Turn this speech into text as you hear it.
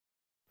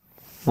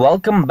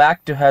Welcome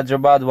back to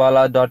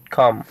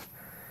Hyderabadwala.com.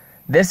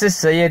 This is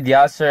Syed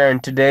Yasser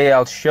and today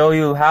I'll show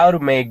you how to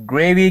make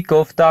gravy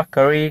kofta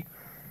curry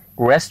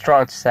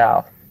restaurant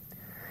style.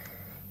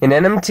 In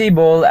an empty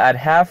bowl, add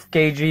half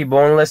kg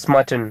boneless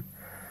mutton,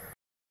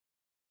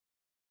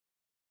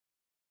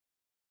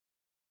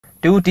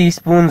 2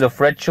 teaspoons of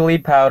red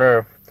chilli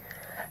powder,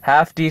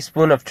 half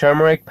teaspoon of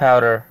turmeric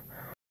powder,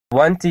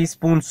 1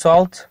 teaspoon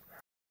salt,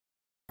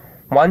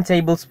 1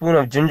 tablespoon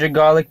of ginger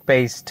garlic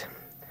paste,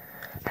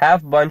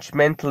 half bunch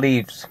mint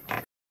leaves,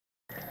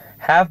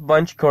 half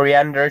bunch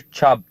coriander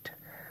chopped,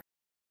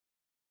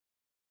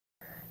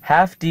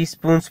 half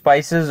teaspoon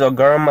spices or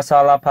Garam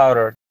Masala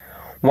powder,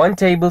 1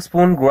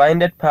 tablespoon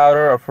grinded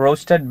powder of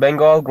roasted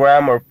Bengal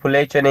Gram or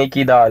Phule chane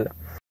ki dal.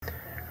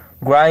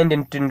 Grind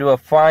it into a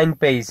fine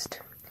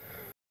paste.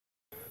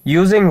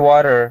 Using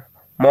water,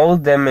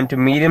 mold them into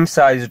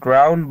medium-sized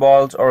round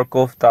balls or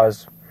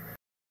koftas.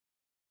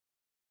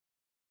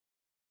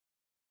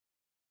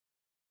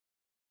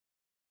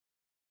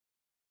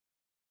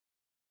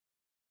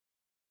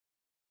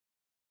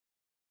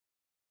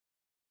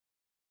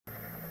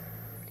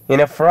 In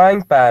a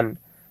frying pan,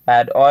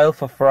 add oil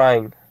for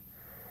frying.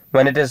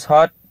 When it is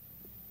hot,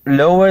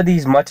 lower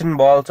these mutton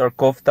balls or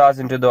koftas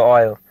into the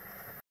oil.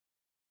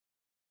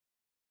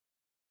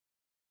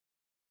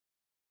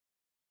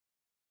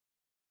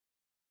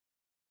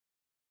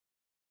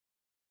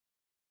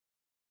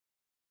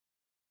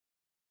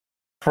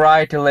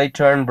 Fry till they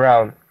turn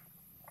brown.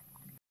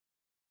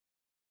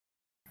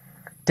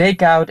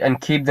 Take out and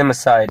keep them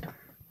aside.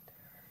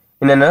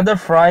 In another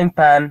frying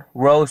pan,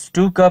 roast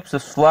 2 cups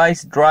of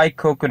sliced dry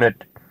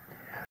coconut.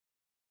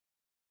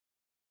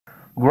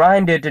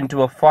 Grind it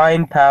into a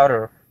fine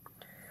powder.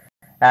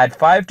 Add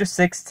 5 to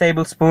 6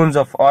 tablespoons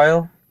of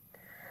oil.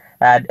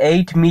 Add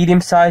 8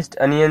 medium-sized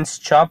onions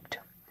chopped.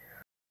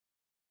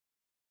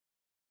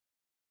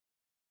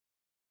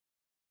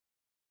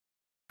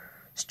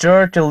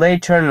 Stir till they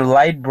turn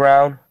light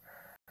brown.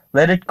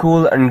 Let it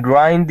cool and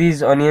grind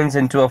these onions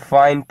into a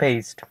fine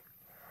paste.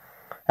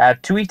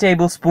 Add 3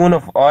 tablespoons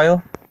of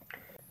oil.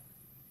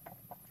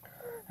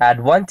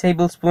 Add 1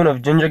 tablespoon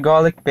of ginger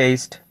garlic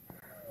paste.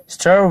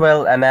 Stir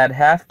well and add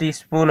half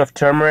teaspoon of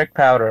turmeric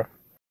powder.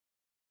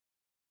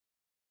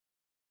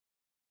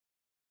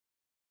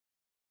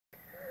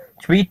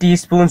 Three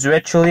teaspoons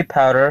red chilli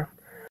powder.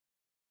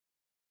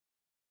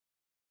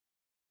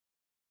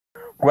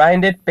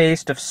 Grinded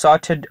paste of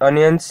sauteed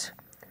onions.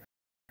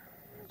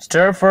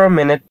 Stir for a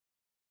minute.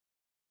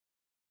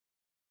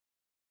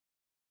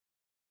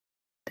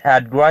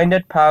 Add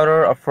grinded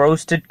powder of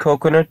roasted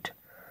coconut.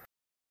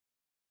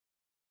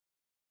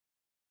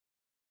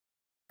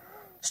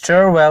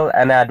 Stir well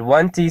and add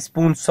 1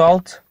 teaspoon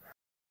salt,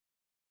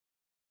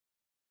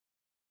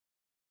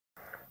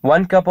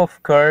 1 cup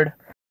of curd.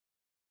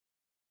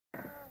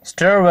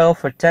 Stir well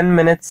for 10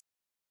 minutes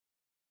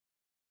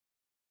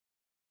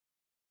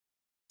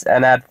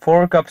and add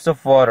 4 cups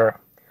of water.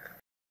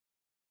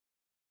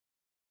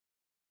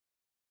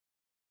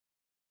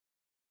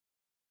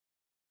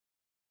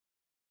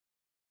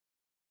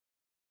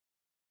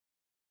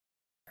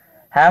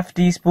 Half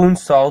teaspoon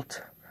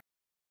salt,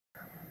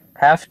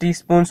 half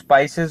teaspoon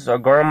spices or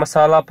Garam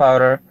Masala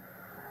powder,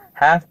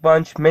 half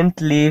bunch mint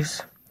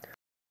leaves,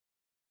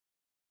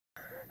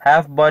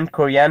 half bunch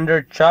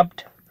coriander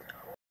chopped,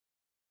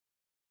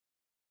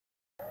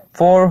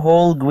 4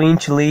 whole green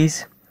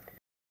chilies,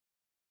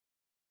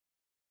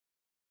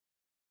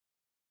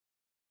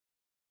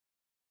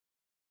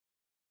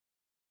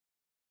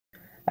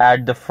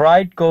 add the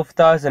fried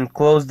koftas and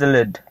close the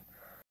lid.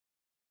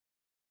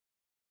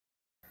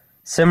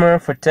 Simmer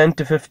for 10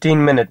 to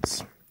 15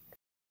 minutes.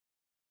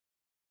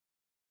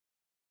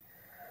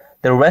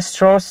 The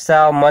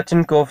restaurant-style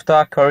mutton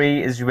kofta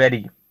curry is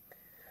ready.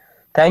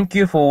 Thank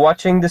you for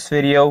watching this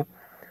video.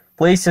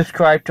 Please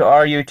subscribe to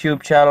our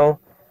YouTube channel,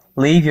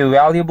 leave your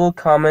valuable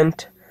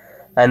comment,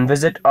 and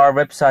visit our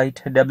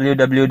website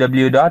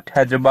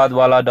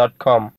www.hyderabadwala.com.